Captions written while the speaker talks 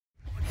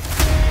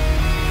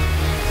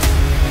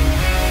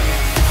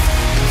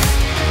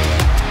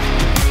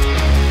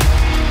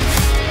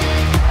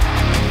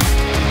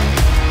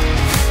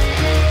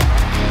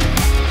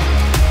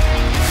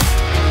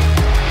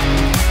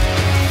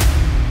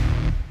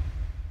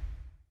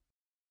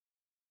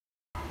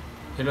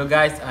Hello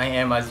guys, I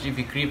am Azri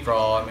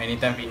from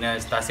Anytime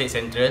Fitness Tasik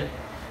Central.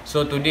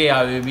 So today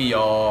I will be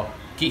your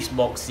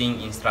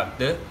kickboxing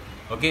instructor.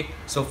 Okay,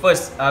 so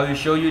first I will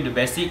show you the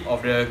basic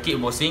of the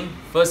kickboxing.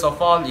 First of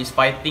all is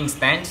fighting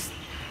stance.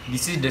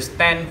 This is the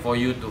stand for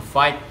you to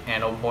fight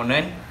an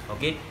opponent.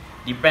 Okay,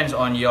 depends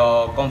on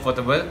your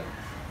comfortable.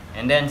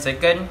 And then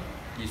second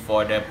is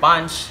for the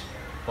punch,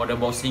 for the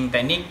boxing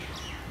technique,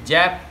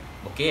 jab.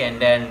 Okay, and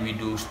then we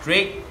do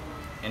straight,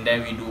 and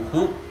then we do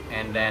hook,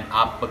 and then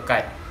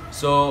uppercut.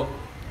 So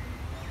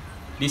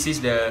this is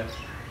the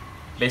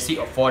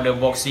basic for the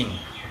boxing.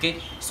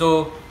 Okay,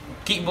 so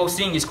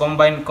kickboxing is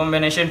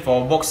combination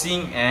for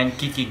boxing and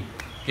kicking.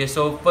 Okay,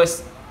 so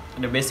first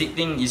the basic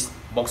thing is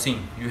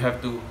boxing. You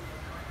have to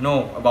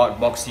know about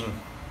boxing.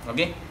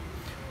 Okay,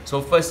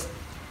 so first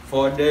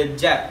for the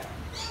jab.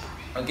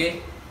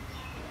 Okay,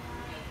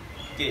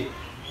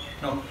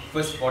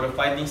 first for the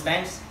fighting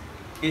stance.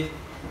 Okay,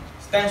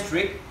 stand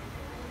straight.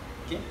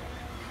 Okay,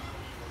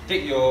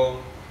 take your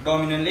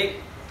dominant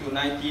leg to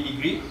 90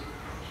 degree.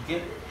 Okay,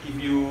 if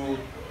you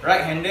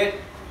right-handed,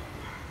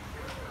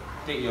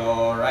 take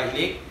your right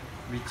leg,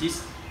 which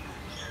is,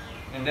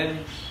 and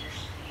then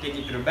take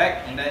it to the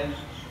back, and then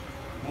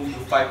move to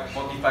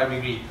 45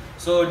 degree.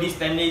 So this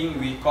standing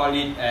we call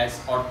it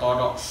as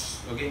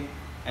orthodox. Okay,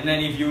 and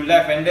then if you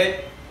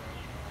left-handed,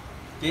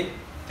 okay,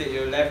 take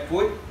your left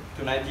foot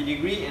to 90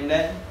 degree, and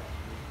then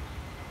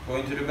go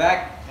into the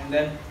back, and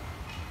then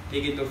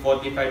take it to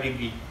 45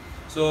 degree.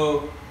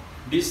 So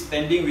this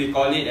standing we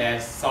call it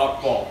as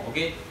southpaw.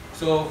 Okay,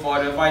 so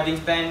for the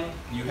fighting stand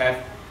we have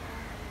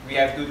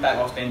two types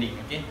of standing.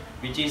 Okay,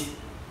 which is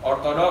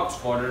orthodox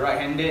for the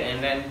right-handed,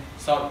 and then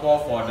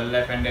southpaw for the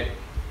left-handed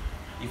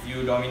if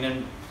you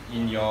dominant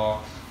in your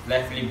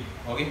left limb.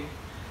 Okay,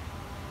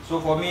 so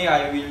for me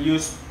I will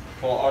use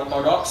for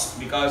orthodox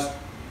because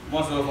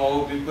most of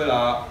our people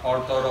are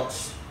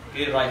orthodox.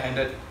 Okay,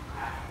 right-handed.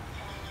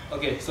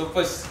 Okay, so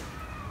first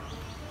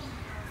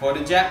for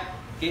the jab.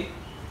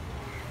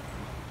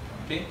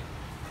 Okay,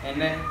 and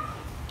then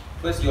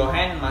first your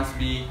hand must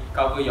be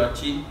cover your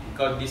chin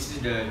because this is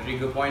the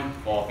trigger point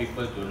for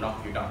people to knock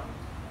you down.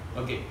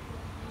 Okay,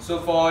 so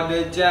for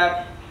the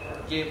jab,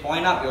 okay,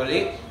 point up your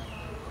leg.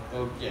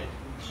 Okay,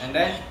 and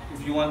then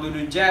if you want to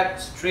do jab,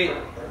 straight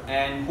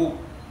and hook,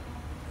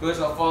 first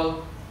of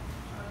all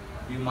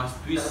you must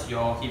twist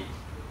your hip.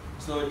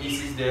 So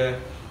this is the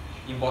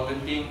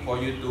important thing for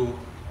you to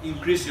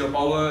increase your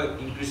power,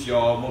 increase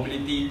your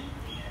mobility,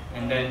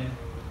 and then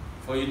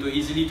for you to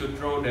easily to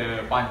throw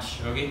the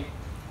punch. Okay,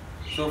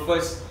 so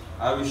first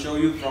I will show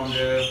you from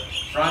the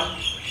front,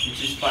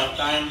 which is 5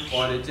 times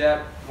for the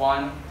jab.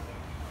 1,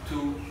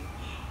 2,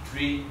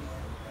 3,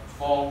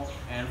 4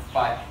 and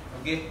 5.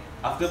 Okay,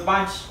 after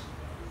punch,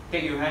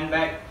 take your hand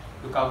back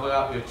to cover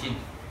up your chin.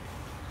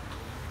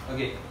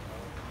 Okay,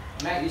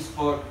 next is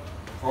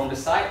from the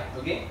side.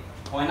 Okay,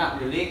 point up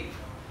your leg.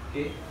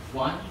 Okay,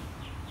 1,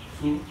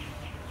 2,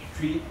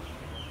 3,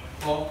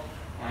 4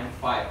 and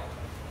 5.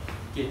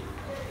 Okay,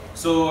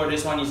 so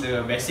this one is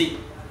a basic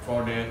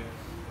for the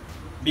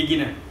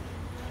beginner.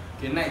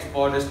 Okay, next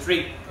for the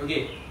straight.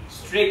 Okay,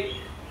 straight.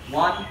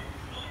 1,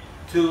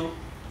 2,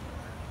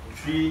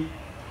 3,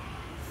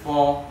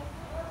 4,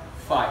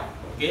 5.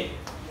 Okay,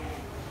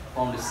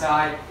 from the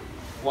side.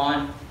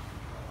 1,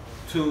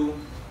 2,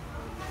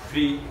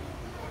 3,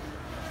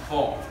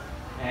 4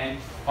 and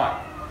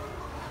 5.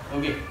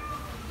 Okay,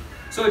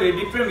 so the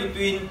difference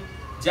between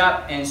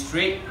jab and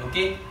straight.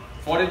 Okay,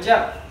 for the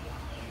jab,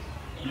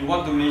 you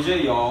want to measure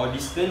your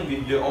distance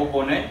with the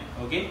opponent.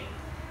 Okay,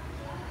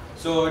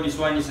 so this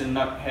one is a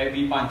not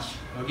heavy punch.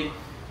 Okay,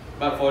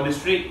 but for the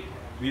straight,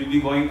 we'll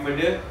be going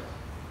further.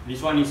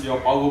 This one is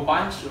your power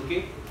punch.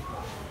 Okay,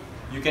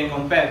 you can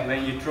compare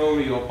when you throw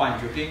your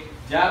punch. Okay,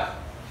 jab,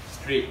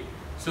 straight.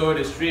 So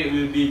the straight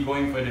will be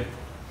going further.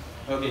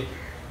 Okay,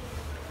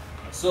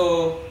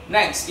 so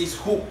next is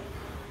hook.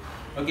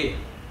 Okay,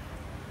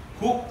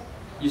 hook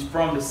is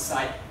from the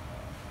side.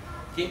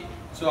 Okay,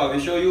 so I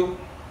will show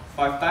you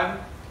 5 times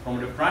from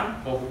the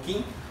front for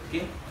hooking.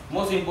 Okay,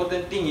 most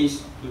important thing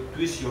is to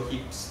twist your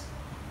hips.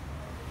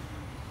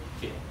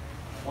 Okay,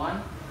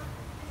 1,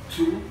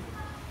 2,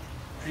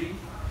 3,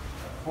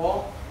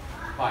 4,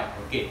 5.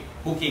 Okay,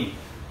 hooking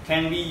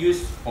can be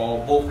used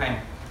for both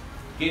hands.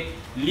 Okay,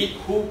 lead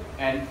hook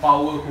and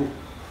power hook.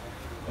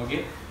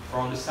 Okay,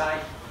 from the side.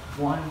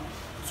 1,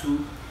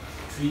 2,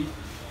 3,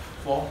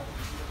 4,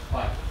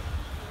 5.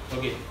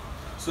 Okay,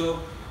 so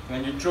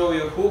when you throw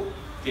your hook,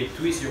 okay,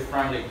 twist your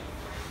front leg.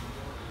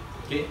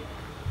 Okay,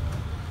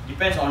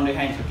 depends on the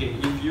hands. Okay,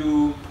 if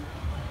you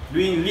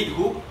doing lead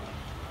hook,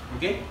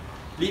 okay,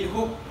 lead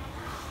hook,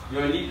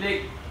 your lead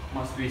leg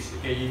must twist.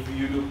 Okay, if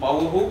you do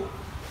power hook,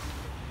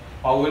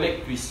 power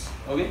leg twist.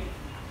 Okay,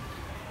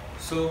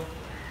 so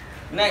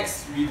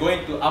next we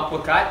going to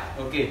uppercut.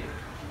 Okay,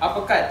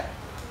 uppercut,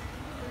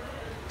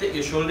 take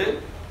your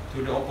shoulder to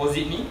the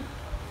opposite knee.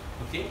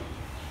 Okay,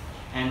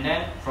 and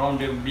then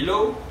from the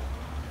below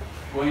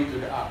going to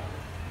the up.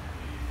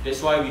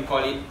 That's why we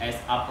call it as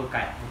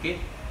uppercut. Okay,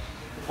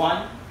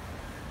 1,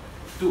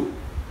 2,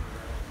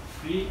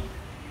 3,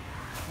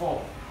 4,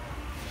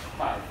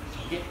 5.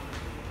 Okay.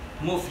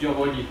 Move your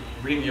body.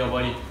 Bring your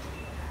body.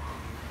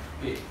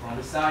 Okay. From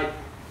the side.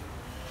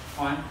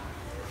 1,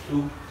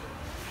 2,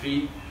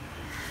 3,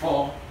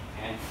 4,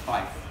 and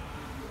 5.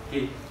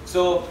 Okay.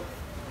 So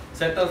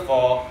settle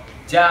for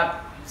jab,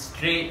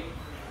 straight,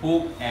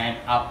 hook, and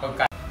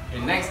uppercut.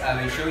 Okay, next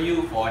I will show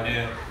you for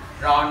the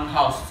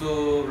roundhouse.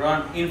 So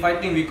in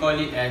fighting we call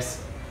it as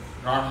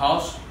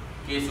roundhouse.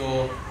 Okay,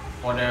 so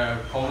for the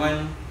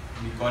common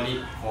we call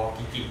it for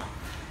kicking.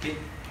 Okay,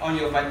 on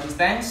your fighting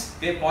stance,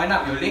 okay, point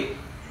up your leg.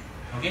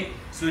 Okay,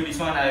 so this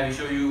one I will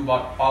show you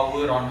about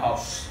power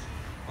roundhouse.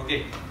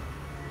 Okay,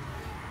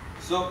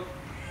 so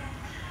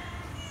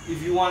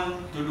if you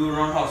want to do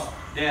roundhouse,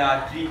 there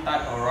are 3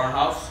 types of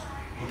roundhouse.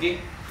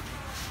 Okay,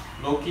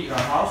 low kick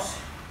roundhouse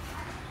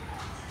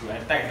to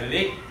attack the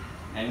leg,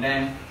 and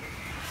then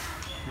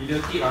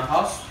middle kick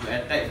roundhouse to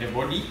attack the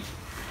body,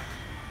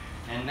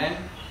 and then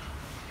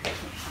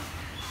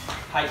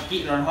high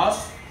kick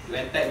roundhouse to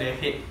attack the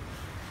head.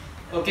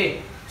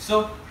 Okay,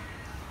 so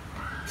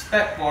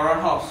step for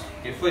roundhouse.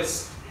 Okay,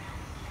 first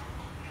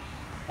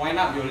point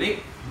up your leg.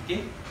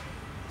 Okay,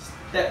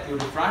 step to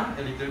the front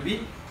a little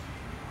bit,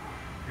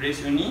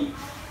 raise your knee,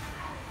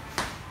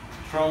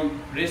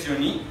 raise your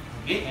knee.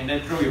 Okay, and then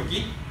throw your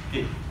kick.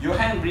 Okay, your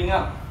hand bring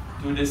up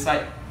to the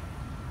side.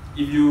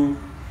 If you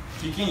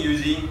kicking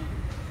using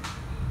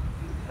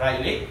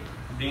right leg,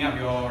 bring up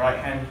your right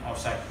hand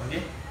outside. Okay,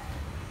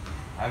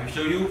 I will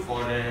show you for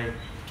the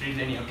 3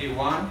 technique. Okay,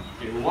 1,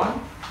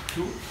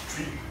 2,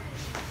 3.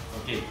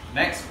 Okay,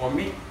 next for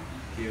me.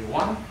 Okay,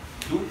 1,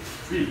 2,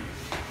 3.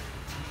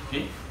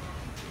 Okay,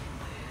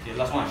 okay,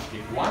 last one.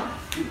 Okay, 1,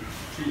 2,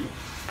 3.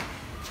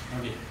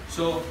 Okay,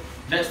 so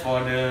that's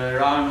for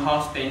the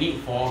roundhouse technique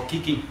for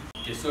kicking.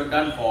 Okay, so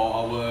done for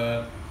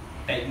our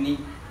technique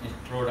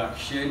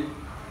introduction.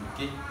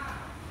 Okay,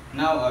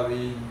 now I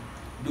will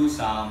do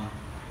some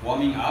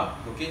warming up.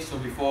 Okay, so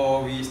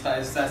before we start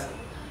exercise,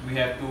 we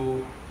have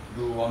to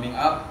do warming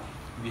up.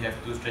 We have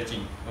to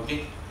stretching.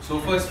 Okay, so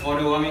first for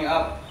the warming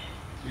up,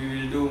 we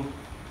will do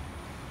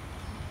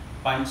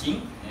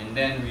punching, and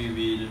then we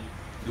will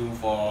do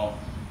for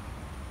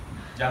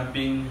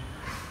jumping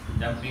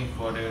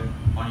for the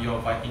on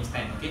your fighting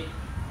stand. Okay,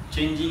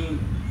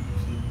 changing,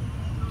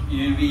 it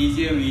will be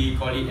easier, we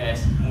call it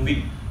as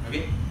moving.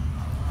 Okay,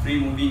 free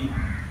moving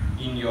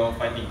in your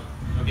fighting.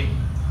 Okay,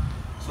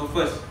 so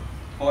first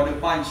for the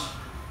punch.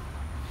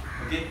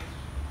 Okay,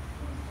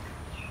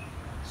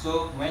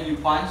 so when you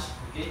punch,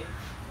 okay,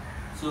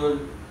 so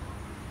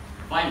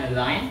find a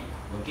line,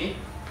 okay,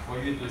 for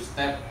you to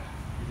step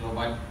your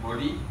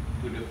body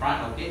to the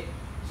front. Okay,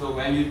 so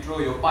when you throw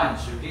your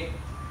punch, okay,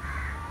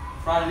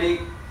 front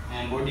leg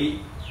and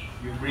body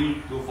you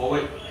bring to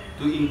forward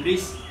to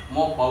increase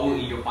more power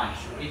in your punch.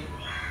 Okay,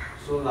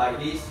 so like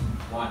this,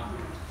 1,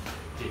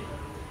 okay,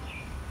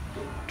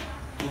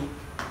 2,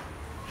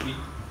 3,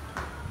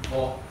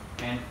 4,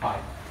 and 5.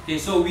 Okay,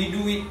 so we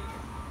do it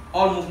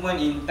all movement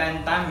in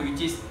 10 times,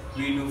 which is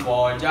we do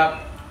for jab,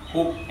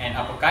 hook, and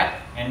uppercut,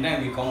 and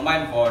then we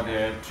combine for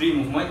the 3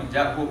 movement,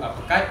 jab, hook,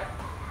 uppercut,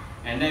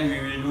 and then we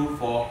will do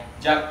for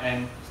jab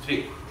and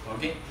straight.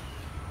 Okay,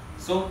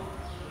 so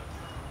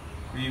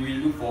we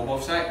will do for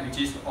both sides,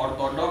 which is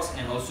orthodox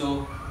and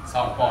also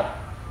southpaw.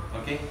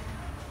 Okay,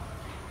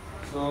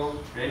 so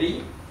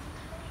ready?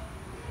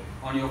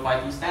 On your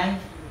fighting stand,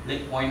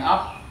 leg point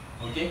up.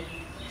 Okay,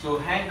 so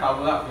hand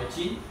cover up your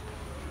chin.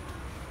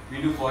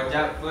 We do for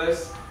jab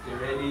first. Okay,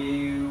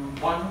 ready?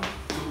 1,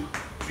 2,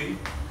 3,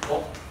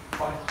 4,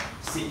 5,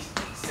 6,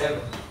 7,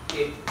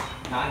 8,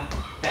 9,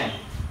 10.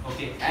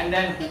 Okay, and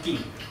then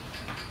hooking.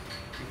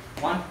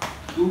 1,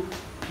 2,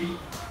 3,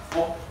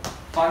 4,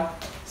 5,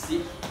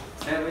 6,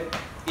 7,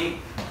 8,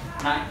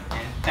 9,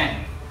 and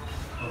 10.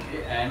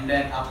 Okay, and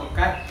then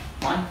uppercut.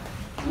 1,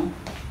 2,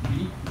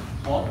 3,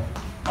 4,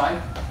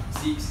 5,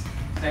 6,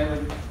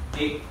 7,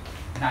 8,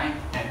 9,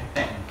 and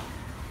 10.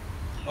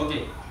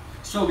 Okay,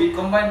 so we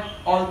combine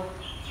all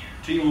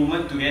 3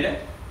 movements together.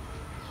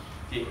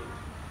 Okay,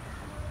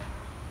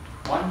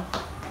 1,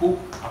 hook,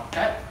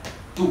 uppercut,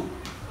 2,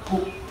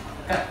 hook,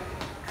 uppercut,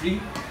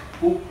 3,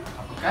 hook,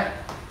 uppercut,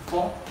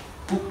 4,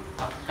 hook,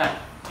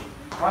 uppercut,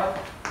 5,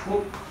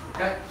 hook,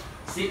 uppercut,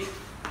 6,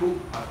 hook,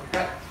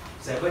 uppercut,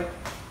 7,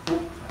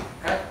 hook,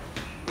 uppercut,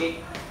 8,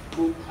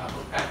 hook,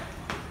 uppercut,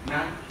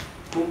 9,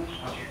 hook,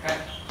 uppercut,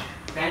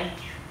 10,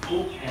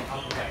 hook, and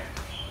uppercut.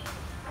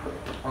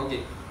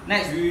 Okay,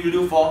 next we will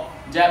do for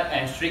jab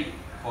and straight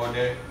for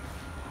the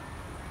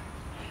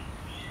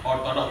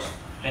orthodox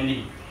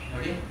standing.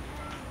 Okay,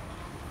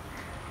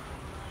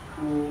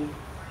 2,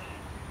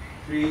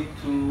 3,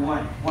 2,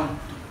 1, 1,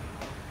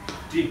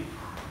 2, 3,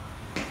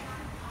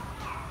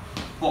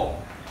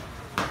 4,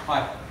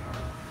 5,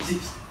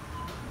 6,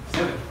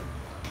 7,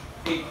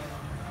 8,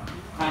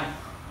 9,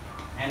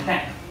 and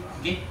 10.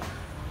 Okay,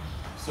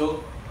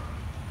 so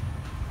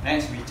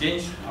next we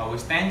change our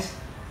stance.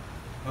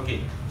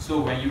 Okay,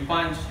 so when you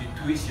punch, you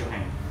twist your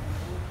hand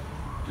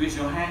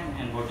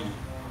and body.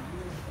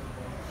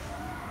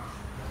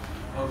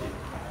 Okay,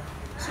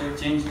 so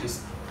change the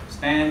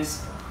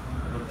stance.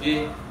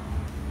 Okay,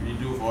 we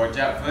do for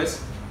jab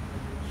first.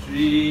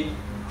 3,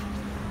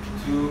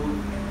 2,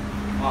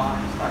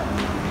 1, start.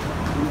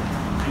 2,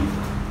 3,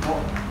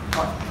 4,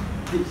 5,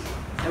 6,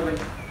 7,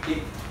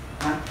 8,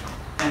 9,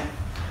 10.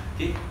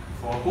 Okay,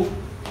 for hook.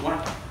 1,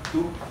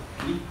 2,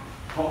 3,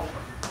 4,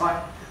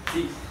 5,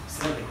 6,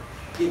 7,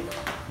 8,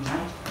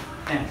 9,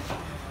 10.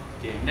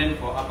 Okay, and then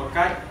for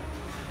uppercut.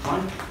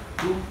 1,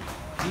 2,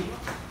 3,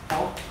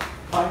 4,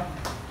 5,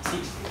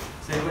 6,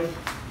 7,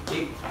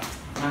 8,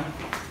 9,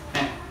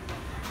 10.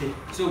 Okay,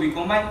 so we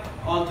combine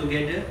all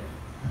together.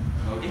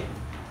 Okay.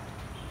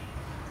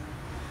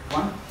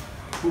 1,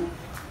 hook,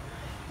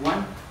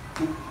 1,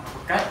 hook,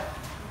 uppercut,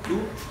 2,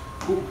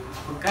 hook,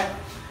 uppercut,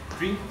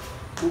 3,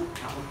 hook,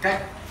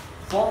 uppercut,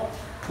 4,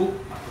 hook,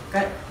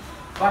 uppercut,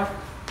 5,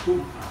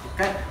 hook,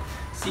 uppercut,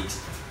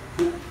 6,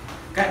 hook,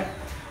 uppercut,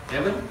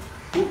 7,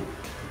 hook,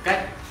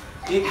 uppercut,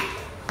 8,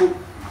 hook,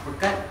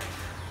 uppercut,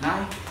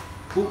 9,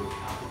 hook,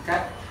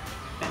 uppercut,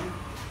 10,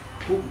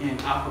 hook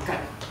and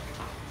uppercut.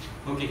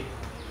 Okay,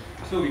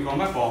 so we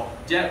combine for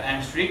jab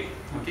and straight.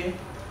 Okay,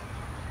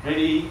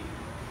 ready?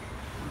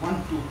 1,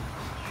 2,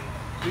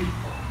 3,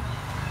 4,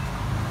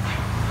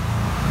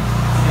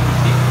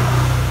 7, 8,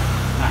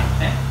 9,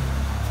 10.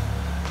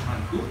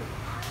 1, 2,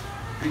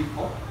 3,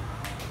 4,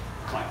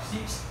 5,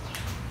 6,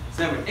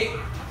 7, 8,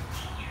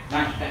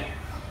 9, 10.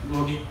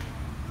 Okay,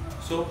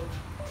 so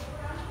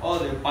all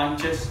the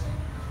punches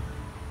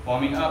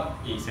warming up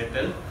is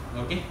settled.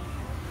 Okay,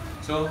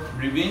 so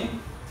breathe in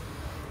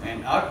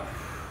and out,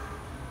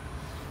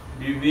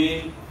 breathe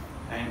in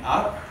and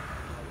out,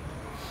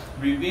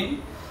 breathe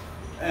in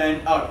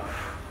and out.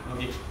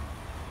 Okay,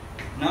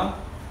 now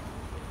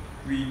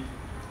we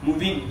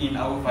moving in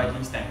our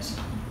fighting stance.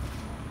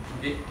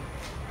 Okay,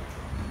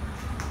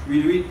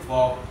 we do it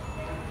for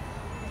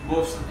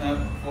both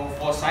for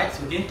 4 sides.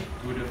 Okay,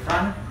 to the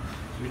front,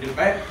 to the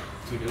back,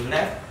 to the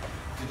left,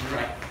 to the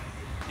right.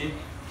 Okay,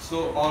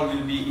 so all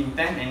will be in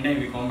 10 and then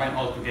we combine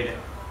all together.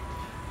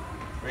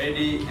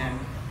 Ready? And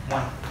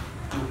 1,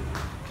 2,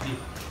 3,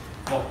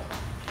 4,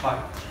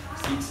 5,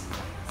 6,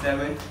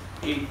 7,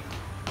 8,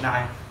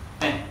 9,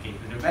 10. Okay,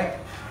 to the back.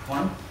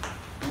 1,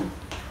 2,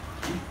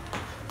 3,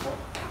 4,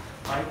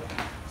 5,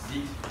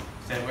 6,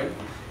 7,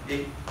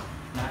 8,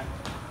 9,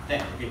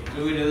 10. Okay,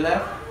 to the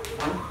left.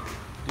 1,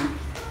 2,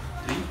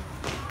 3,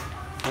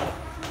 4,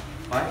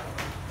 5,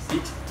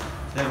 6,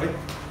 7,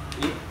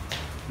 8,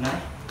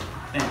 9,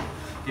 10.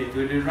 Okay, to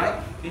the right.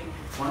 Okay,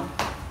 1,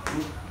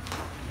 2,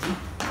 3,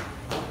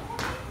 4,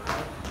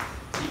 5,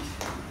 6,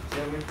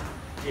 7,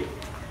 8,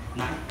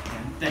 9,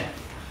 and 10.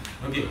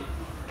 Okay.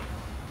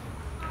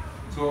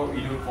 So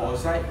we do for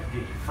side.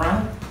 Okay,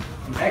 front,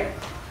 back,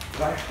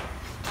 right,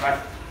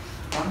 right,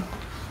 front,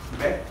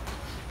 back,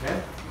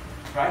 left,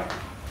 right,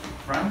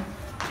 front,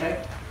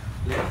 back,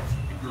 left,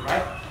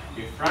 right.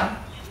 Okay, front,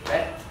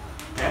 back,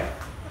 left,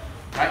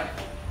 right,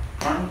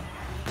 front,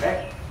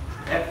 back,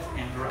 left,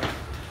 and right.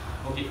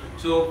 Okay,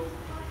 so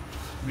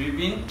breathe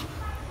in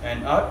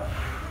and out,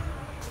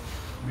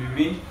 breathe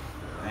in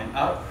and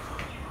out,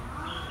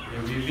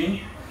 and breathe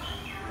in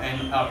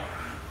and out.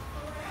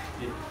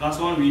 Okay, last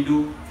one we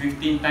do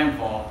 15 times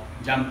for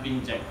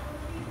jumping jack.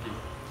 Okay,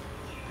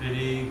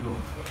 ready, go.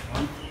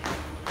 1,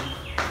 2,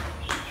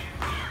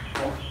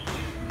 4,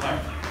 5,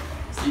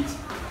 6,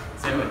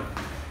 7,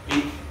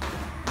 8,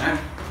 9,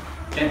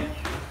 10.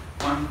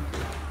 1,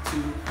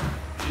 2,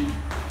 3,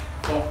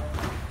 4,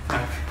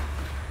 5.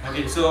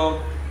 Okay,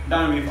 so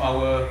done with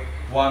our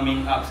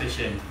warming up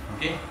session.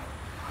 Okay,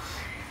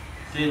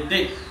 okay,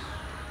 take,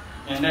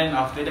 and then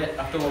after that,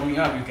 after warming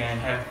up, you can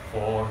have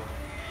for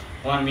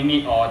 1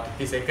 minute or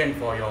 30 seconds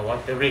for your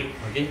water break.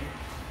 Okay,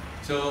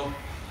 so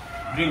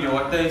drink your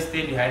water,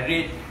 stay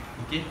dehydrated.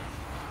 Okay,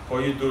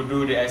 for you to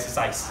do the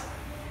exercise.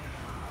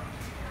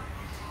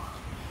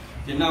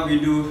 Okay, now we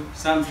do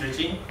some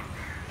stretching.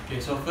 Okay,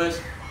 so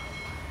first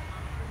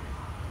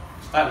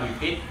start with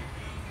 8.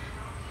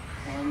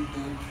 1,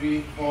 2,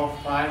 3, 4,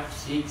 5,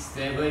 6,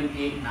 7,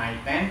 8, 9,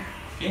 10.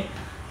 Okay,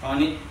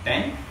 on it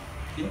 10.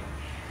 Okay,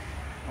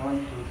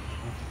 1, 2,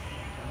 3,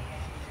 4,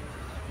 5, 6,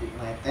 7, 8,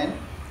 9, 10.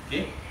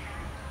 Okay,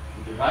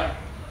 to the right.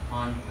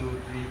 1,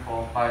 2, 3,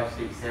 4, 5,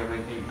 6,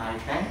 7, 8, 9,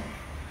 10.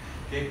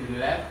 Okay, to the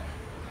left.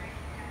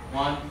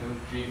 1, 2,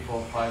 3,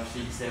 4, 5,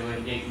 6,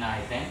 7, 8,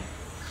 9, 10.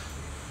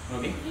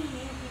 Okay.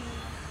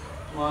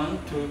 1,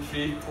 2,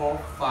 3, 4,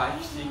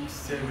 5, 6,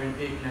 7,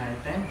 8, 9,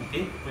 10.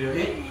 Okay, put your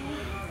head.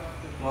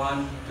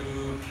 1,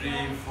 2,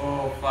 3,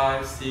 4,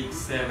 5, 6,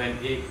 7,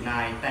 8,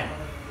 9, 10.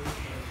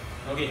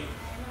 Okay,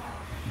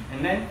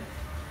 and then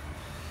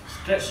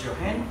stretch your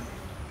hand.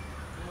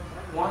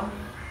 1,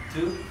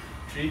 2,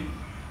 3,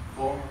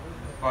 4,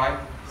 5,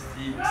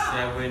 6,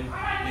 7,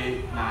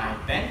 8, 9,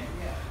 10.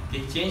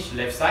 Okay, change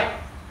left side.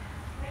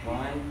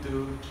 1,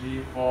 2,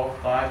 3, 4,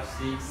 5,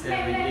 6,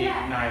 7,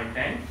 8, 9,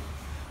 10.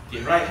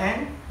 Okay, right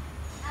hand,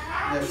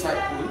 left side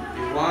pull.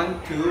 Okay,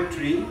 1, 2,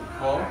 3,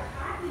 4,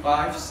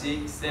 5,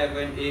 6,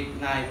 7,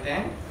 8, 9,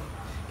 10.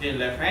 Okay,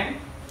 left hand.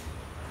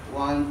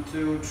 1,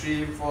 2,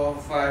 3, 4,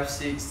 5,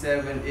 6,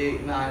 7,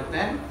 8, 9,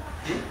 10.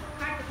 Okay,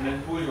 and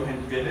then pull your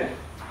hand together.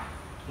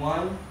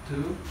 1,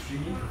 2, 3,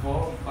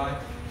 4,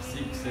 5,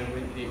 6,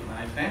 7, 8,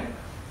 9, 10.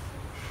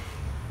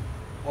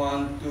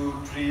 1,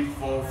 2, 3,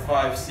 4,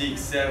 5, 6,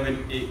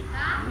 7, 8,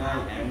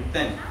 9, and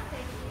 10.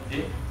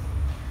 Okay.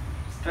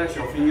 Stretch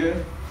your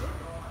finger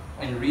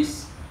and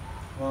wrist.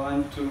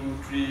 1, 2,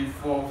 3,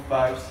 4,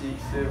 5,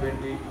 6,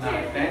 7, 8,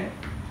 9, 10.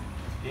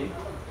 Okay.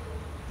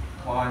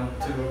 1,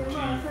 2,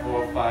 3,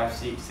 4, 5,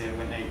 6,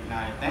 7, 8,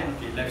 9, 10.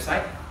 Okay, left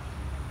side.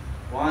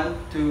 1,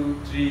 2,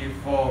 3,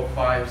 4,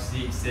 5,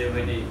 6,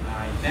 7, 8,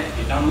 9, 10.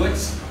 Okay,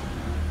 downwards.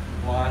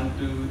 1,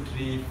 2,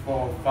 3,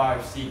 4,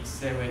 5, 6,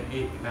 7,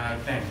 8, 9,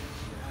 10.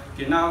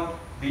 Okay, now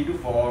we do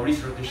for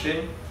wrist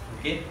rotation.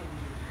 Okay,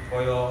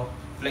 for your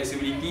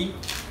flexibility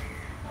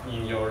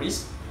in your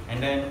wrist,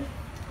 and then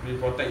will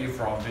protect you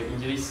from the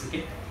injuries.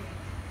 Okay,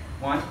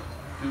 1,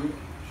 2,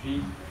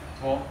 3,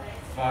 4,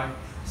 5,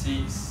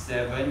 6,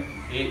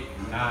 7, 8,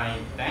 9,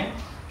 10.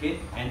 Okay,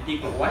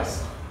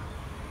 anti-clockwise.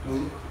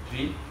 2,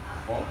 3,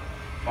 4,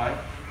 5,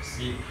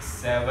 6,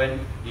 7,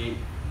 8,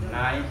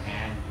 9,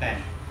 and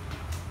 10.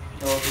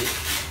 Okay.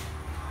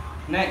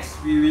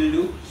 Next, we will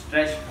do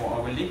stretch for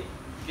our leg.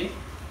 Okay.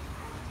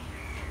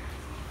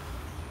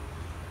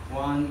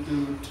 1,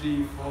 2,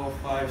 3, 4,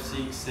 5,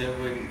 6,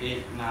 7,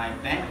 8, 9,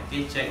 10.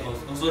 Okay, check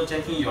also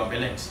checking your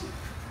balance.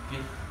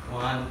 Okay.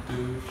 1,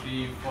 2,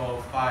 3,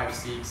 4, 5,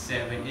 6,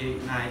 7,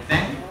 8, 9,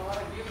 10.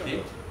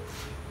 Okay.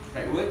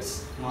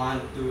 Backwards.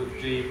 1, 2,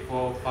 3,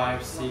 4,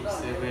 5, 6,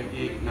 7,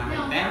 8,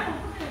 9, 10.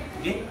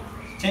 Okay.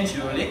 Change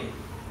your leg.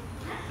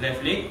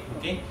 Left leg.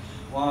 Okay.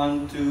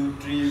 1, 2,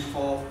 3,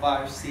 4,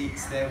 5,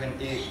 6, 7,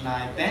 8,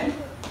 9, 10.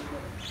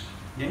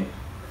 Again.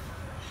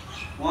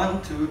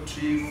 1, 2,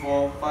 3,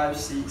 4, 5,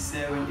 6,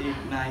 7,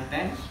 8, 9,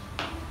 10.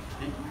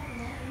 Okay.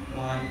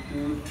 1,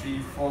 2, 3,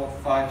 4,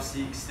 5,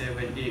 6,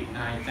 7, 8,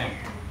 9, 10.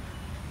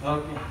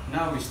 Okay,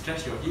 now we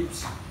stretch your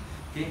hips.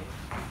 Okay.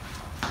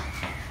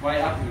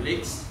 Wide up your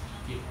legs.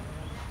 Okay.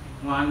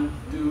 1,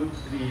 2,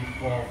 3,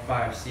 4,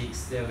 5, 6,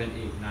 7,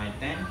 8, 9,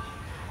 10.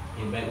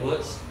 Okay,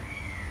 backwards.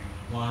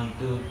 1,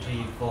 2,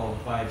 3, 4,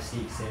 5,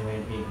 6,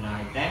 7, 8,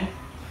 9, 10.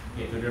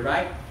 Okay, to the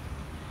right.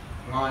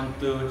 1,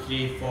 2,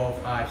 3, 4,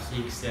 5,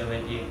 6,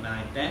 7, 8,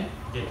 9, 10.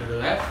 Okay, to the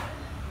left.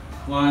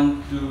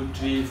 1, 2,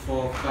 3,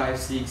 4, 5,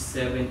 6,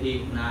 7,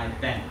 8, 9,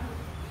 10.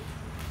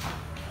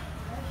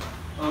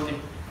 Okay.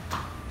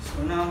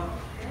 So now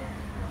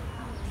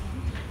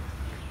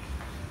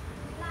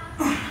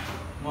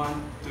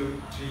 1,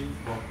 2, 3,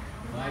 4,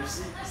 5,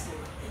 6, 7,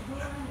 8,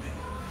 9,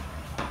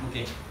 10.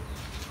 Okay.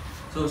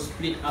 So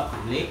split up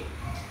the leg.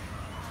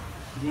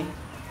 Okay.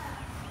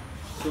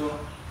 So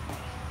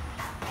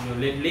your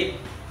left leg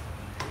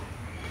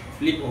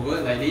flip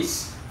over like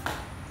this.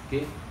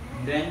 Okay.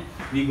 Then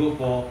we go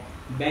for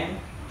bend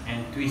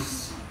and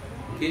twist.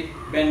 Okay.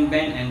 Bend,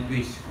 bend and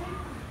twist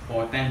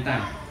for 10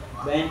 times.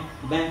 Bend,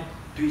 bend,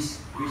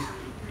 twist, twist.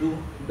 2,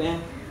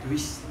 bend,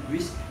 twist,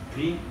 twist.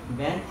 3,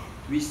 bend,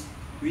 twist,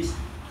 twist.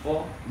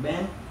 4,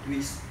 bend,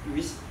 twist,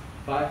 twist.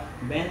 5,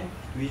 bend,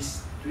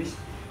 twist, twist.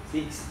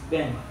 6,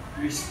 bend,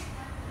 twist,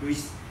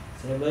 twist.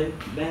 7,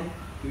 bend,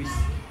 twist,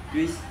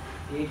 twist.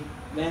 8,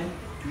 bend,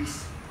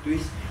 twist,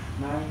 twist.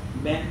 9,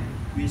 bend,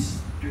 twist,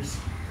 twist.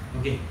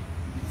 Okay.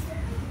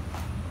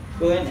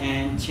 Turn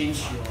and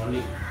change your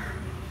leg.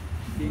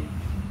 Okay.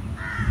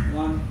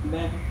 1,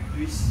 bend,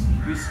 twist,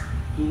 twist.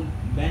 2,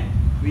 bend,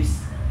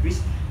 twist,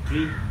 twist.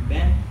 3,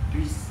 bend,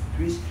 twist,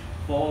 twist.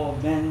 4,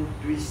 bend,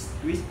 twist,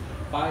 twist.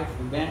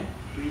 5, bend,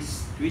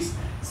 twist, twist.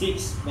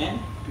 6, bend,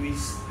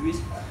 twist,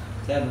 twist.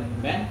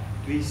 7, bend,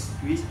 twist,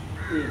 twist.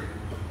 8,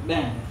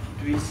 bend,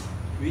 twist,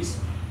 twist.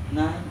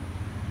 9,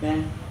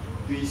 bend,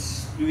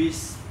 twist,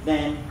 twist.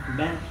 10,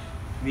 bend,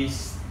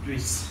 twist,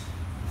 twist.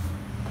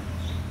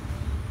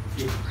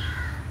 Okay.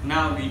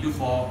 Now we do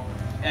for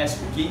ass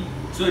hooking.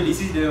 So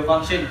this is the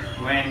function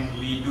when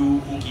we do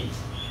hooking.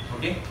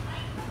 Okay.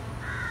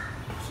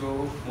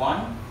 So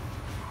 1,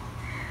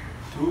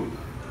 2,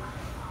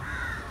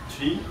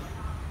 3,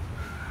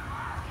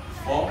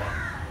 4,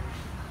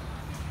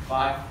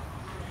 5,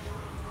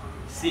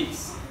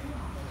 6,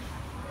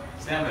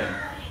 7,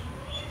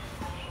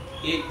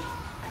 8,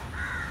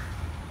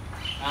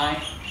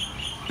 9,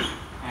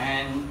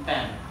 and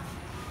 10.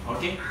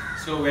 Okay,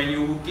 so when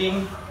you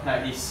hooking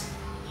like this.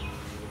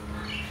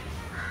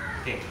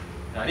 Okay,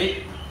 got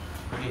it?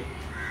 Okay,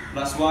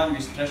 last one, we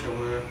stretch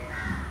our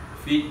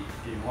feet.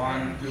 Okay,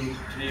 1, 2,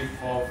 3,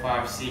 4,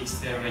 5, 6,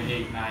 7,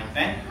 8, 9,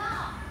 10.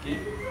 Okay,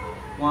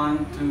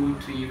 1, 2,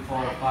 3,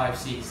 4, 5,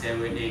 6,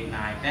 7, 8,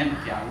 9, 10.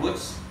 Okay,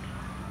 outwards.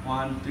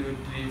 1, 2,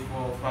 3,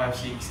 4, 5,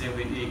 6,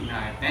 7, 8,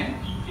 9, 10.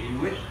 Okay,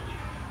 inward.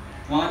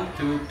 1,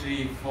 2,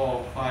 3,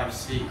 4, 5,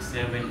 6,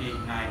 7,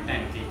 8, 9,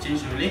 10. Okay,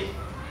 change your leg.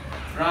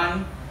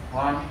 Front.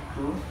 1,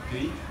 2,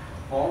 3,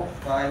 4,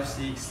 5,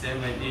 6,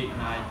 7, 8,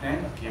 9,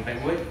 10. Okay,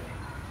 backward.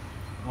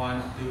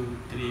 1, 2,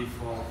 3,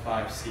 4,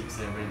 5, 6,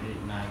 7,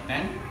 8, 9,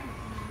 10.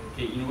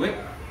 Okay, inward.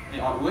 Okay,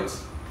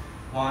 outwards.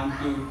 1,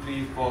 2,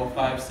 3, 4,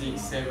 5,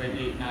 6, 7,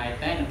 8, 9,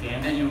 10. Okay,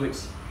 and then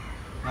inwards.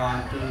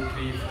 1, 2,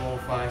 3, 4,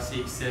 5,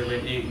 6,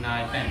 7, 8,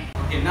 9, 10.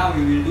 Okay, now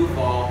we will do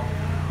for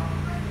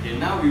Okay,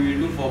 now we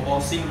will do for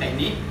boxing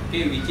technique.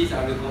 Okay, which is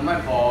I will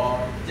combine for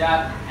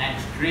jab and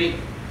straight.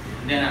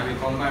 Then I will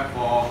combine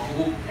for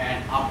hook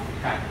and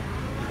uppercut.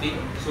 Okay,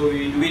 so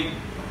we will do it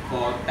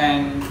for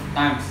 10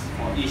 times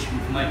for each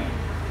movement.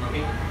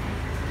 Okay,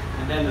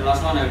 and then the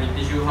last one I will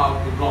teach you how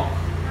to block.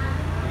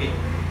 Okay,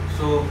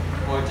 so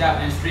for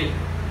jab and straight.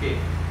 Okay,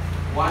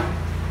 1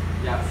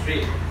 jab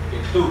straight.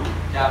 Okay, 2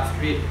 jab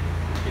straight.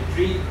 Okay,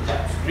 3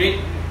 jab straight.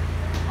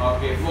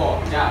 Okay,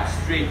 4 jab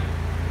straight.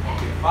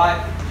 Okay,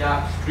 5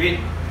 jab straight.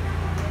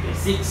 Okay,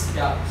 6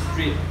 jab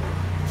straight.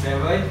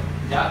 7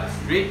 jab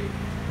straight.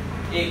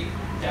 8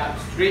 jab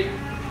straight.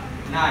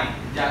 9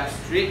 jab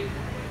straight.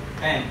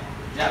 10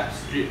 jab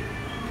straight.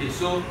 Okay,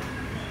 so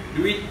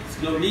do it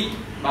slowly,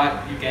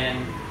 but you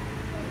can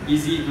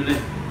easy to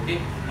learn. Okay,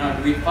 now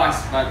do it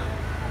fast, but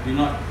you're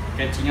not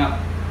catching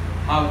up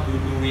how to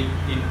do it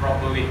in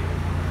proper way.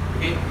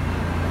 Okay,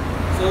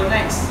 so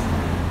next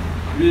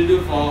we'll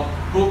do for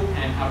hook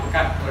and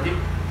uppercut. Okay,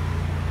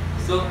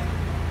 so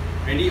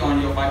ready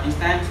on your fighting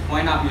stance,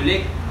 point up your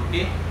leg.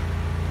 Okay,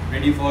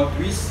 ready for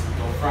twist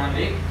your front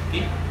leg.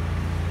 Okay,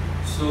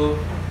 so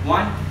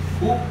 1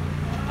 hook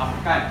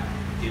uppercut.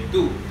 Okay,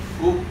 2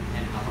 hook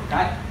and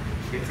uppercut.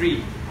 Okay,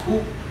 3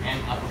 hook and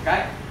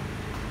uppercut.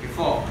 Okay,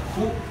 4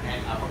 hook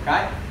and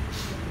uppercut.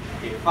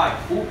 Okay, 5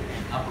 hook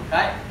and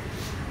uppercut.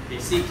 Okay,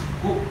 6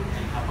 hook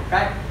and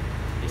uppercut.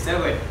 Okay,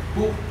 7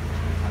 hook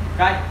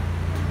uppercut.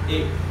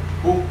 8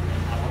 hook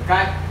and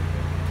uppercut.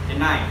 Okay,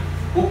 9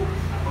 hook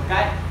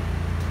uppercut.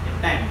 Okay,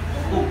 10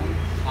 hook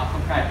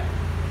uppercut.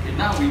 Okay,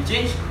 now we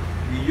change.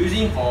 We're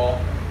using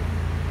for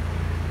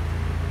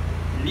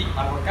lead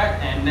uppercut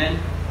and then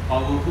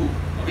power hook.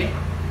 Okay,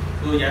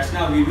 so just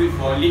now we do it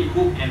for lead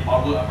hook and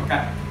power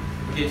uppercut.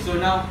 Okay, so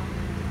now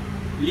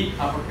lead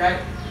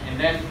uppercut and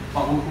then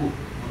power hook.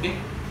 Okay,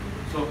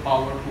 so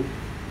power hook.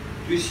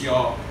 Twist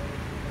your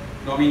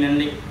dominant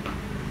leg.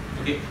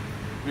 Okay,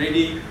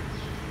 ready,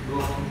 go.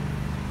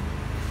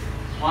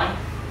 1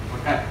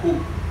 uppercut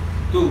hook.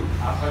 2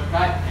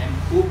 uppercut and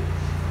hook.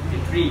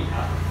 Okay, 3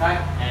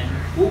 uppercut and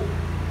hook.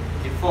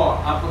 Okay,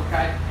 4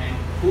 uppercut and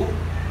hook.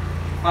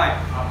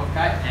 5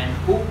 uppercut and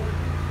hook.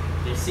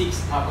 Okay,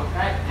 6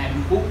 uppercut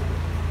and hook.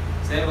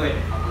 7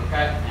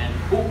 uppercut and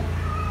hook.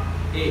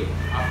 8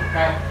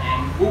 uppercut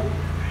and hook.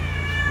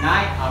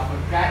 9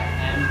 uppercut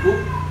and hook.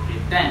 Okay,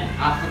 10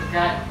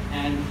 uppercut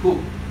and hook.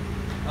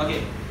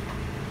 Okay,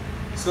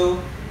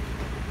 so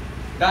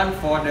done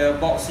for the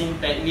boxing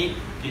technique.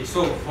 Okay,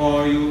 so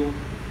for you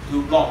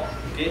to block.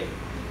 Okay,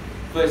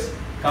 first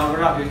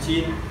cover up your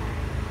chin,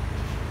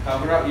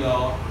 cover up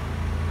your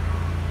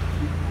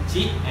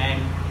cheek and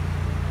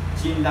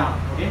chin down.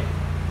 Okay,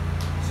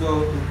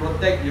 so to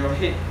protect your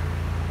head.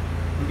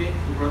 Okay,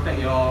 to protect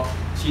your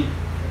chin.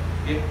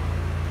 Okay,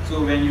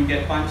 so when you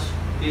get punched,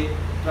 okay,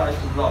 try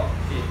to block.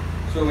 Okay,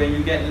 so when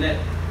you get left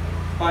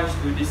punch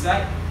to this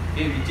side,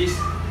 okay, which is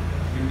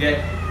you get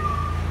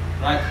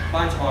right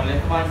punch or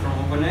left punch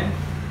from opponent,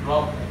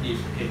 block like this.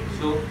 Okay,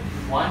 so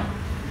 1,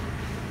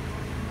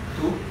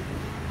 2,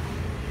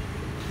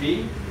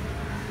 3,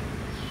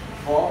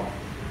 4,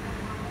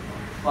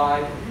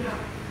 5,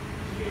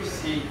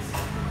 6,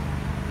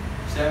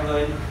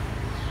 7,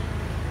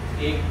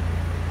 8,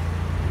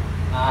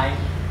 9,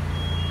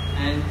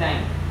 and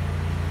 10.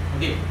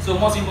 Okay, so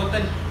most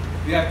important,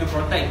 you have to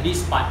protect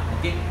this part.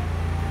 Okay,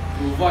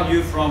 to avoid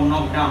you from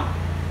knockdown.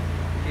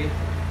 Okay,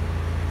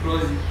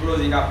 close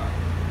it up.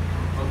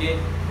 Okay,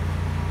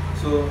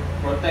 so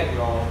protect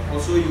your,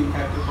 also you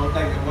have to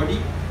protect your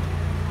body.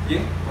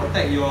 Okay,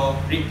 protect your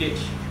rib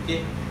cage.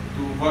 Okay,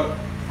 to avoid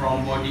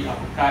from body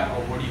uppercut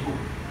or body hook.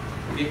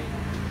 Okay,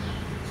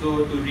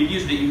 so to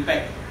reduce the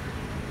impact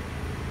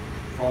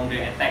from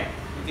the attack.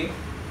 Okay,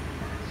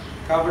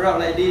 cover up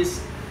like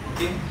this.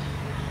 Okay,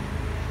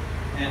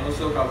 and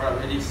also cover up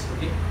like this.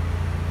 Okay,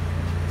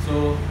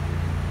 so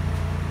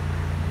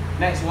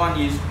next one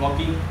is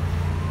blocking,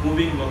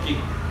 moving blocking.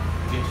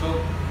 Okay,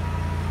 so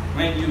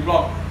when you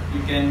block,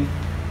 you can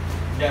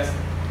just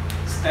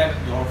step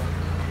your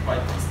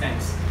fighting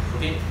stance.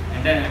 Okay,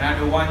 and then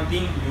another one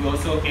thing, you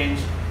also can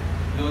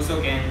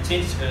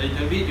change a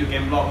little bit. You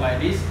can block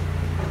like this.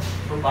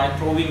 So by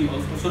throwing,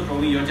 also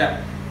throwing your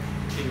jab.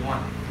 Okay, 1,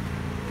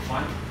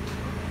 1,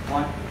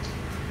 1,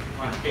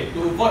 1. Okay,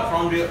 to avoid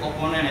from the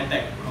opponent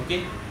attack.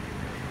 Okay,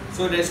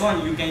 so that's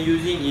one you can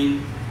using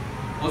in,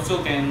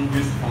 also can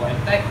use for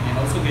attack and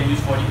also can use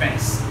for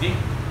defense. Okay,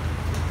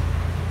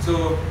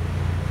 so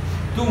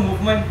two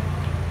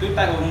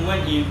type of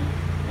movement in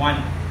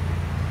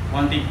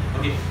one thing.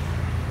 Okay,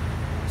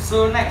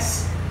 so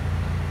next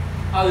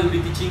I will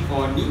be teaching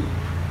for knee.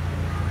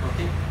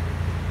 Okay,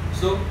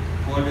 so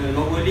for the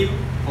lower limb,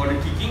 for the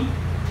kicking.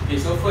 Okay,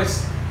 so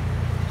first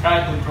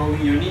try to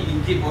throwing your knee.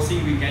 In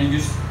kickboxing, we can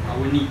use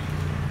our knee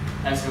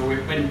as a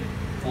weapon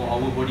for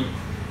our body.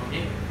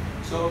 Okay,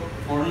 so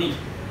for knee.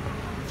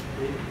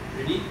 Okay,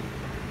 ready?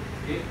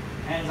 Okay,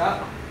 hands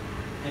up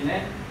and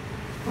then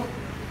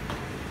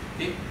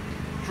okay,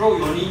 throw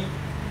your knee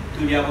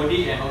to their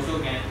body and also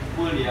can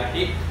pull their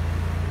head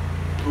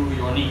to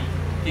your knee.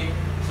 Okay,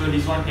 so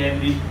this one can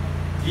be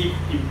give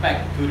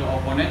impact to the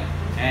opponent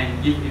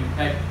and give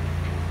impact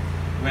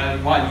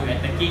while you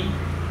attacking,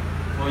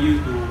 for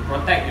you to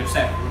protect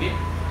yourself. Okay,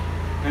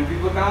 when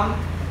people come,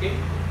 okay,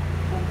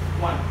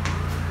 1,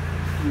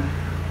 2,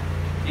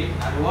 okay,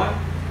 other one,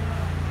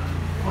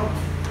 1,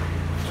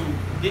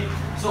 2, okay.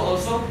 So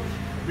also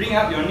bring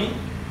up your knee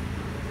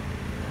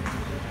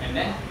and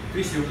then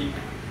twist your hip,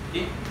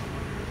 okay,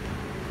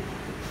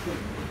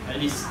 like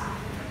this,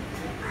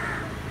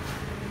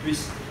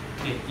 twist,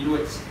 okay,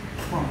 inwards,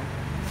 boom,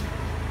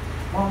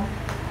 boom,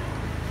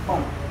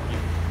 boom. Okay.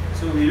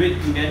 So we do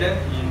it together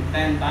in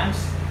 10 times.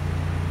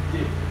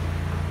 Okay.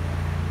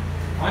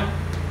 1,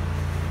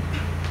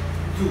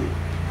 2,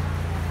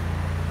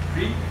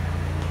 3,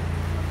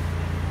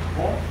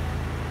 4,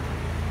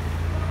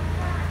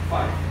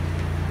 5.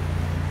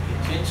 Okay,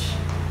 change.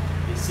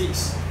 Okay,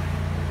 6,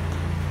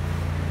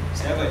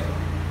 7,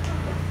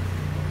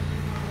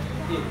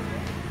 8,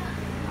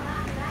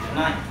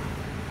 9,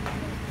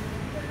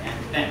 and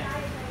 10.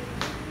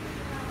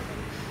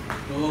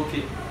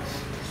 Okay.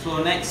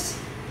 So next,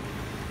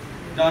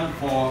 done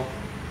for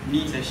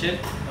knee session.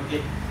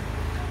 Okay.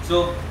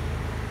 So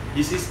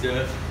this is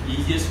the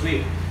easiest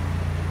way.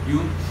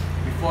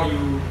 Before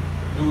you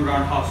do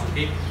roundhouse,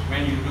 okay.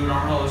 When you do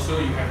roundhouse, also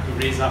you have to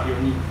raise up your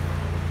knee.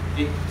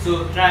 Okay.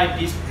 So try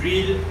this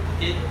drill.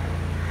 Okay.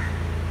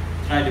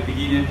 Try the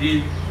beginner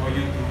drill for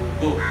you to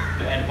go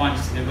to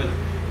advanced level.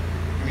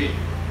 Okay.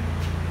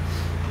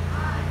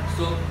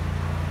 So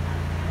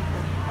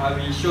I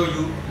will show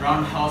you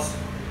roundhouse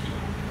kick.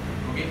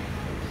 Okay.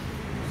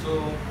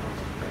 So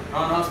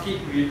roundhouse kick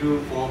we do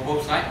for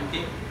both sides.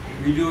 Okay.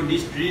 We do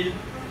this drill.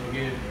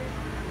 Okay.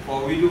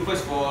 We do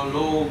first for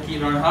low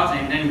kick roundhouse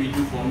and then we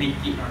do for mid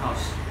kick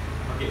roundhouse.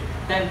 Okay.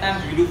 10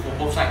 times we do for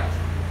both sides.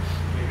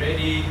 Okay,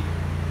 ready?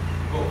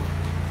 Go.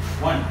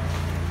 1.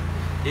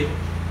 Okay.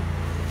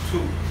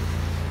 2.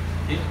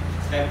 Okay.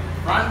 Step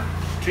front.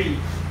 3.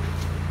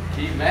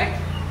 Okay. Back.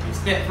 Okay.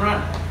 Step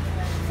front.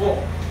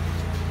 4.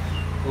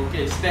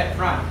 Okay. Step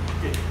front.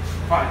 Okay.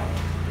 5.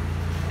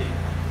 Okay.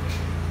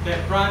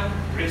 Step front.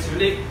 Raise your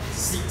leg.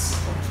 6.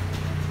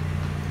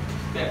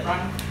 Step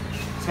front.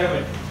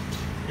 7.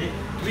 Okay.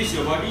 Twist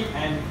your body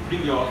and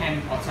bring your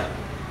hand outside.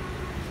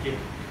 Okay.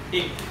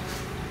 8.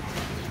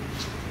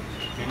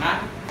 Okay.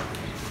 9.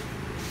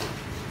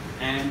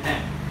 And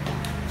 10.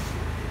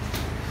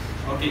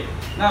 Okay.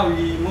 Now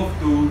we move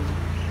to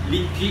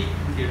lead kick.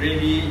 Okay.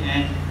 Ready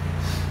and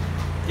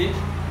okay.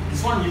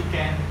 This one you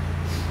can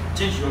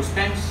change your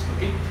stance.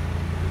 Okay.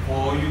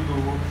 For you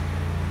to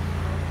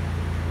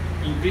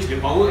increase the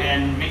power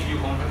and make you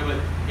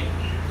comfortable. Okay.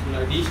 So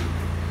like this.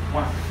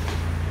 1.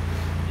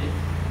 Okay.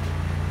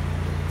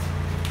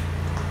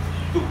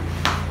 2.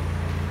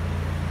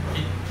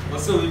 Okay.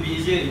 Also will be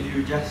easier if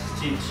you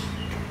just change.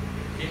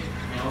 Okay.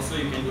 And also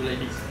you can do like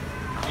this.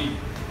 3.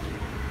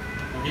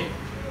 Okay.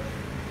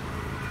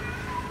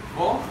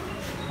 4.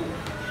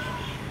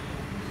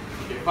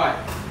 Okay. 5.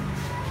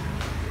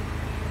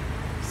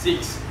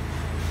 6.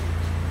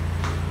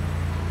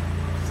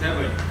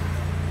 7.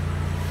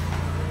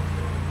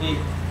 8.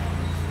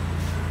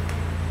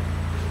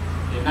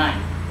 Okay.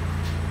 9.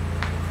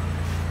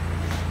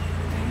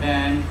 And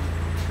then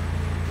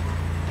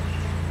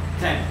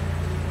 10.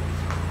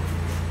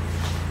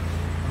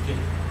 Okay.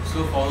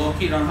 So for low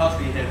kick roundhouse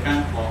we have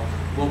done for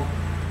both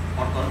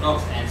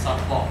orthodox and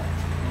southpaw.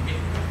 Okay.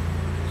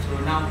 So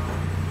now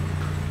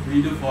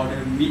we do for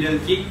the middle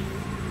kick.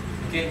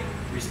 Okay.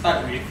 We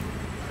start with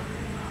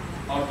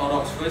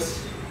orthodox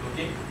first.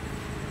 Okay.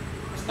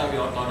 Start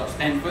with orthodox.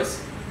 Stand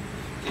first.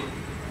 Okay.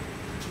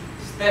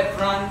 Step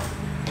front.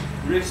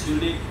 Raise your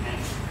leg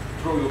and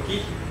throw your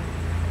kick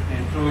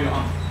and throw your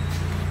arm.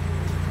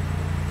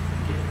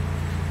 Okay.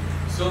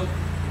 So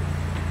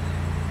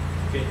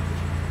okay.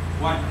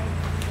 1,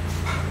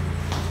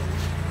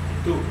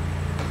 2,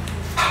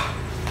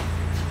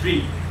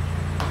 3,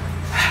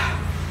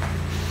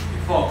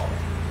 4,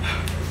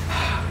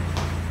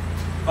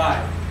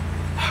 5,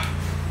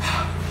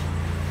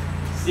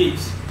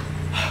 6,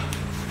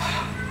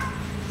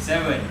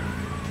 7,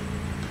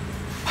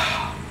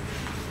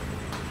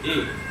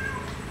 8,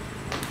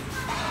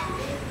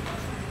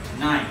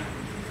 9,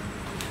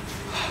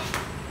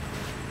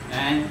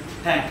 and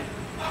 10.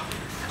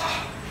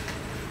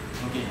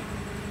 Okay.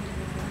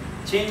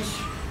 Change.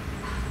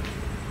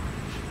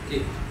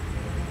 Okay.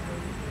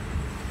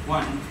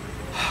 1.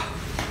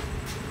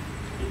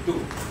 Okay, 2.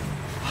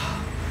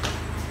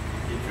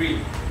 Okay, 3.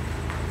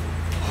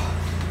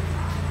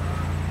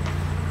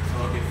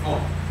 Okay,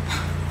 4.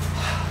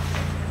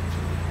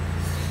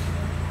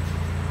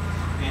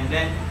 And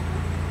then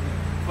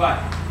 5,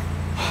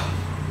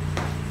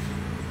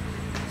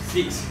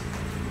 6,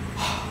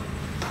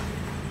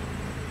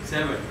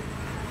 7,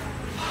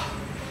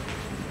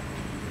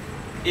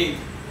 8,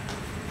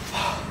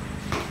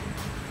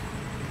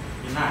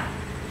 9,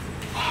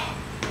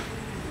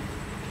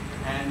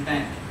 and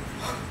 10.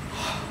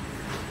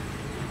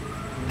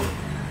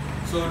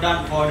 So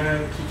done for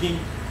the kicking,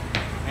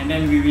 and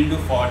then we will do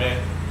for the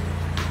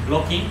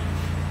blocking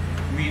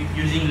with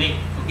using leg.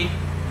 Okay.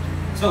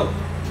 So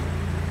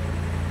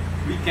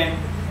we can,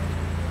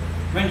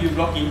 when you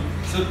blocking,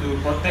 so to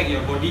protect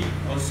your body,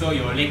 also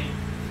your leg.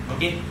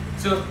 Okay,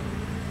 so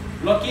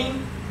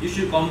blocking you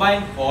should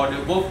combine for the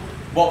both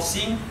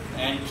boxing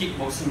and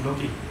kickboxing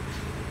blocking.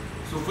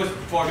 So first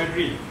for the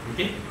drill,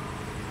 okay,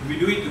 we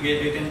do it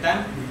together 10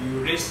 times.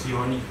 You raise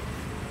your knee.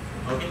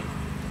 Okay,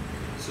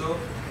 so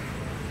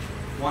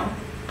 1,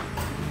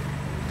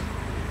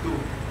 2,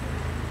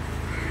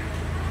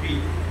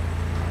 3,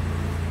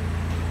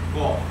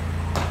 4.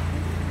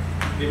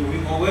 Then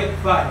moving forward,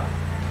 5,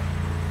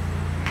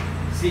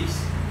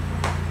 6,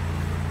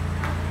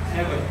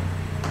 7,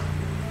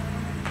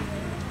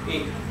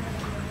 8,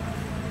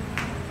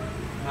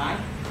 9,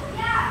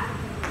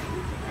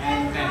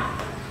 and 10.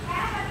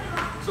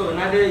 So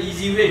another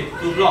easy way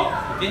to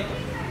block, okay?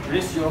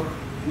 Raise your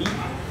knee,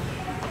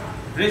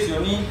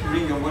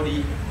 bring your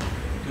body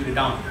to the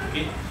down,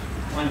 okay?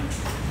 1,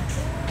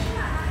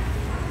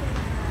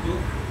 2,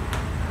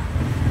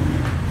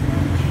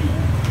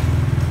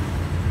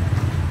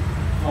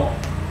 4,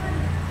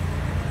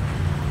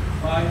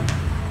 5,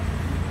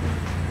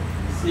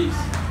 6,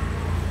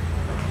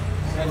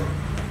 7,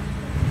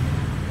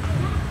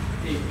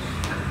 8,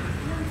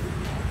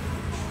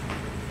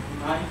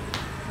 9,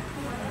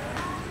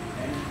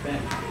 and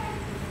 10.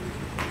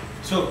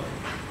 So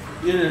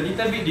it's a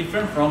little bit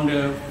different from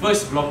the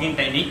first blocking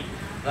technique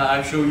that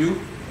I show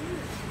you.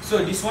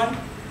 So this one,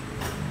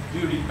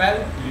 you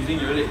repel using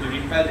your leg,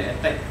 you repel the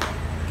attack.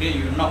 Okay,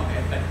 you knock the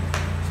attack.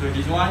 So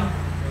this one,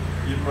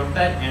 you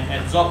protect and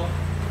absorb.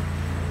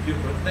 You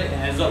protect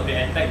and absorb the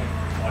attack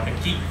or the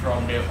kick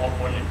from the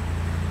opponent.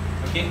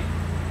 Okay,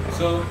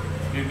 so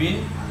breathe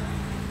in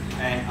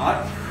and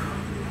out,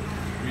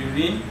 breathe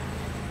in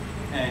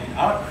and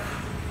out,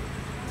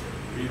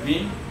 breathe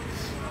in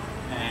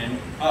and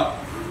out.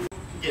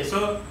 Okay,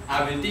 so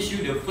I will teach you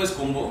the first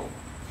combo,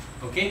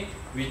 okay,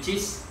 which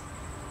is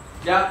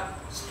jab,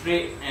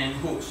 straight and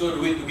hook. So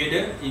do it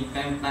together in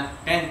 10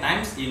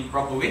 times in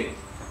proper way.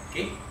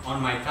 Okay,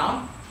 on my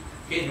count.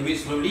 Okay, do it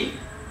slowly.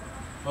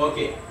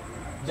 Okay,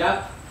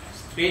 jab,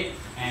 straight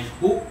and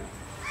hook.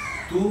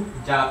 2,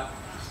 jab,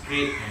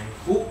 straight and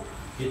hook.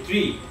 Okay,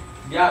 3,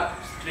 jab,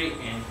 straight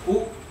and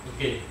hook.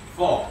 Okay,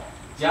 4,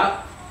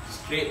 jab,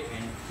 straight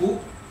and hook.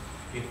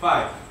 Okay,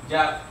 5,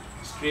 jab,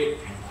 straight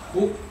and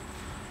hook.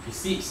 Okay,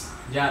 6,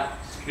 jab,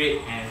 straight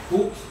and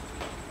hook.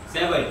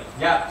 7,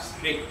 jab,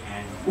 straight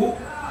and hook.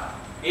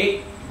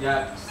 8,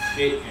 jab,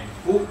 straight and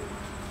hook.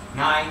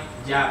 9,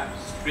 jab,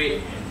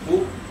 straight and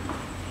hook.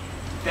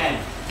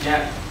 10,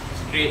 jab,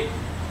 straight,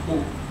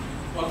 hook.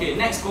 Okay,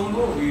 next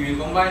combo we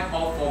will combine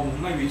all 4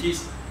 movements, which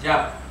is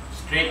jab,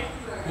 straight,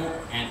 hook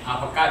and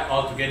uppercut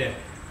all together.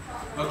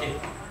 Okay,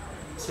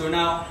 so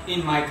now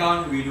in my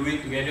count we do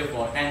it together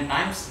for 10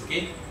 times.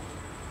 Okay,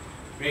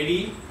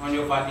 ready? On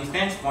your fighting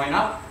stance, point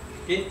up.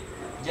 Okay,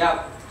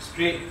 jab,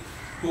 straight,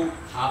 hook,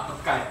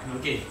 uppercut.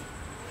 Okay,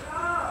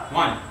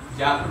 1,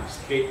 jab,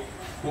 straight,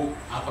 hook,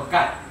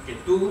 uppercut. Okay,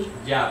 2,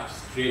 jab,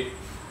 straight,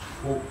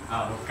 hook,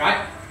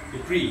 uppercut.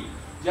 Okay, 3,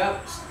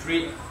 jab,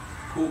 straight,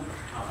 hook,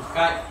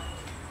 uppercut.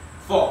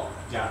 4,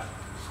 jab,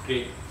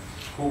 straight,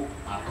 hook,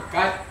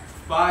 uppercut.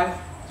 5,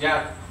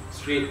 jab,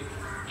 straight,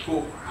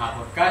 hook,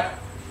 uppercut.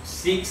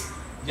 6,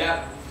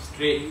 jab,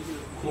 straight,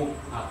 hook,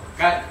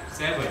 uppercut.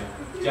 7,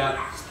 jab,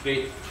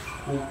 straight,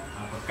 hook,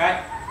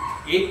 uppercut.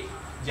 8,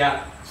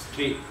 jab,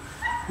 straight,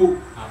 hook,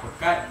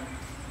 uppercut.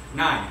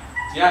 9,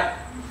 jab,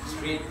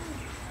 straight,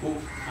 hook,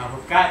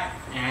 uppercut.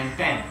 And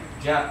 10,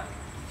 jab,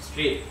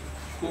 straight,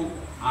 hook,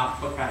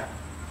 uppercut.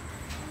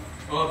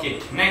 Okay,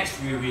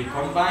 next we will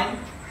combine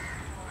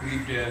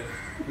with the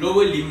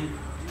lower limb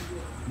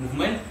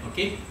movement.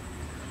 Okay,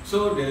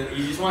 so the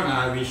easiest one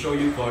I will show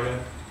you for the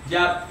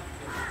jab,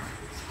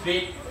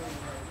 straight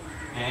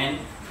and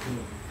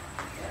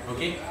hook.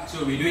 Okay,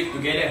 so we do it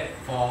together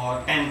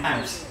for 10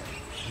 times.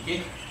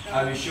 Okay,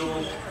 I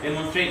will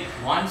demonstrate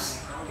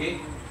once. Okay,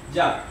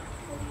 jab,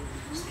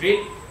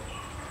 straight,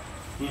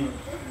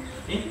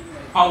 okay,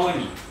 power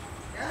knee.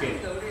 Okay,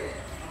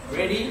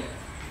 ready?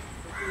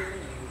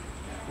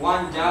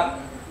 1, jab,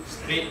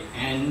 straight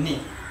and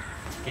knee.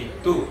 Okay,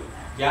 2,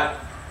 jab,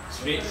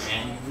 straight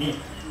and knee.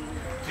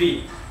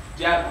 3,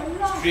 jab,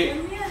 straight,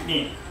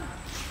 knee.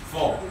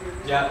 4,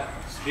 jab,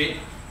 straight,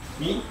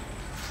 knee.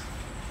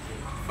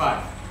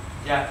 5,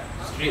 jab,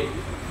 straight,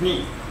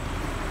 knee.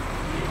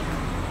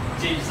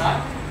 Change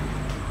side.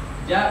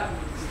 Jab,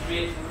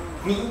 straight,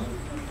 knee.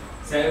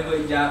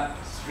 7, jab,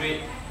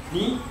 straight,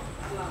 knee.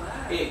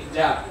 8,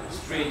 jab,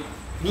 straight,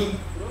 knee.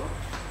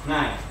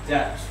 9,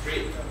 jab,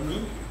 straight,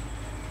 knee.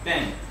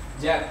 10,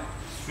 jab,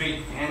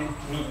 straight and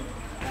knee.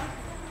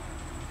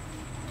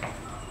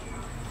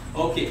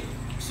 Okay,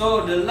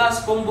 so the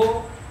last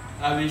combo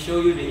I will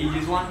show you the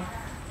easiest one,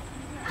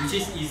 which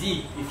is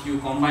easy if you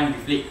combine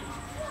with leg.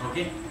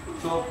 Okay,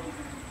 so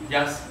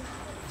just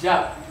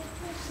jab,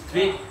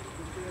 straight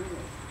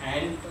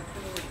and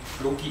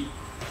low kick.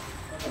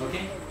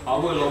 Okay,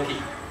 power low kick.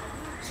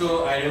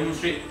 So I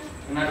demonstrate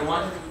another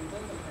one,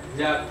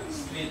 jab,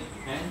 straight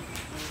and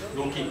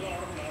low kick.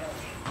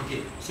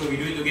 Okay, so we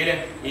do it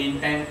together in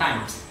 10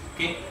 times.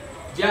 Okay,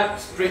 jab,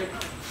 straight,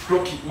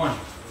 Pro kick 1.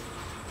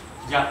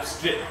 Jab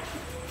straight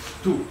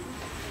 2.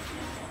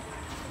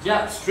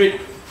 Jab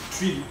straight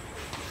 3.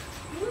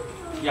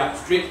 Jab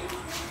straight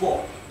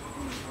 4.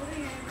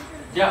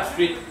 Jab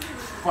straight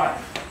 5.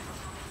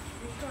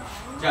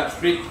 Jab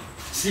straight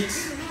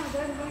 6.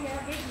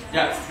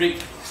 Jab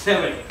straight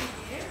 7.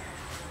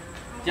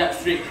 Jab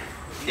straight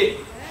 8.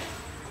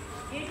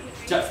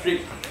 Jab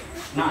straight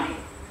 9.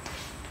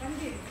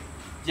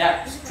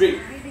 Jab straight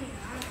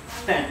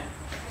 10.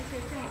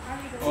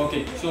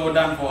 Okay, so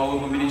done for our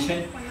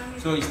combination.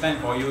 So it's time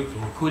for you to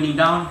cooling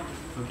down.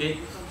 Okay,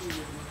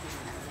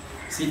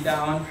 sit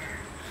down.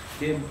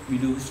 Okay, we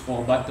do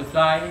for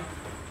butterfly.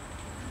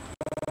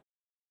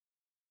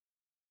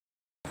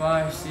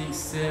 5, 6,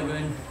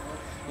 7,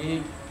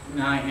 8,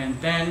 9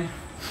 and 10.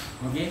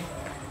 Okay,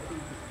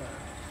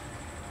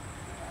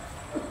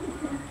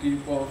 3,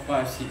 4,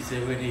 5, 6,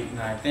 7, 8,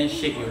 9, 10.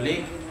 Shake your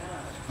leg.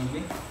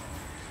 Okay,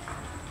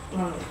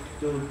 1,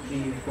 2,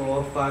 3,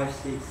 4, 5,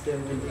 6,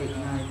 7, 8,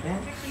 9,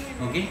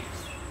 10. okay.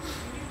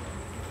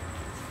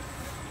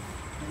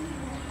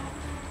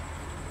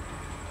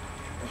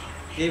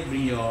 Okay,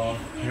 bring your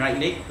right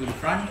leg to the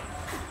front.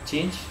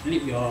 Change,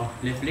 flip your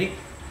left leg.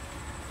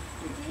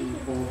 2,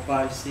 4,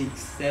 5, 6,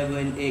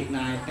 7, 8,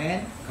 9,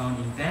 10. Count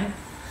in 10.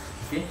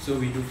 Okay, so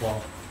we do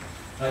for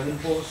dragon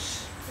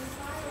pose.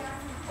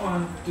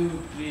 1, 2,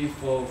 3,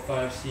 4,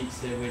 5, 6,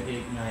 7,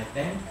 8, 9,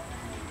 10.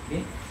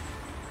 Okay,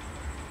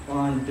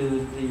 1,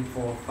 2, 3,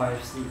 4,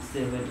 5, 6,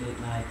 7, 8,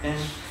 9, 10.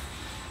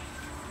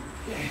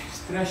 okay.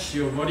 Stretch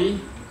your body.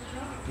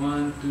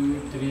 1,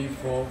 2, 3,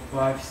 4,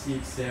 5,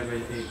 6,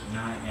 7, 8,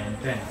 9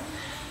 and 10.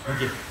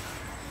 Okay,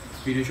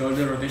 we do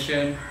shoulder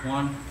rotation.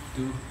 1,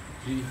 2,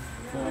 3,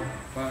 4,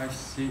 5,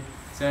 6,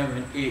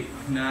 7, 8,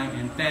 9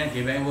 and 10.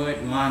 Okay,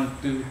 backward. 1,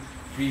 2,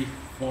 3,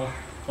 4,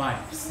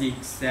 5,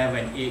 6,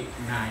 7, 8,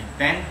 9,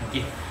 10.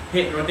 Okay,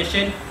 head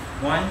rotation.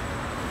 1,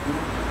 2,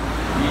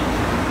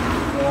 3,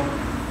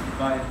 4,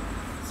 5,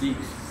 6,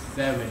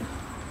 7,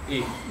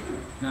 8,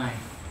 9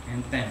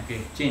 and 10.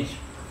 Okay, change.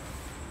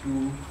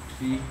 2,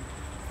 3,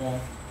 4,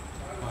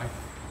 5,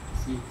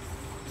 6,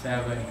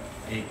 7,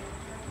 8,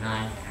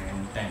 9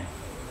 and 10.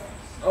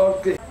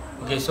 Okay.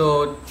 Okay,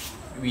 so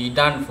we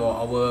done for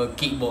our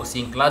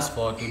kickboxing class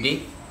for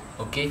today.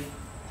 Okay,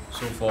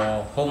 so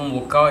for home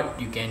workout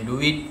you can do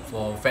it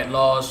for fat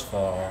loss,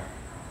 for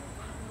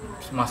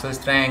muscle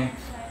strength,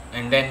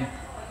 and then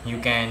you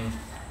can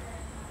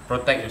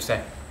protect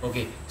yourself.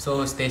 Okay,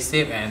 so stay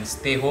safe and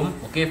stay home.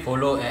 Okay,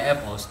 follow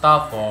AF or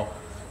staff for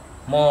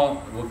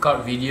more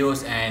workout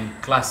videos and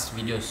class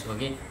videos.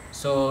 Okay,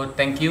 so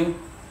thank you.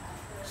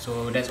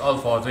 So that's all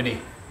for today.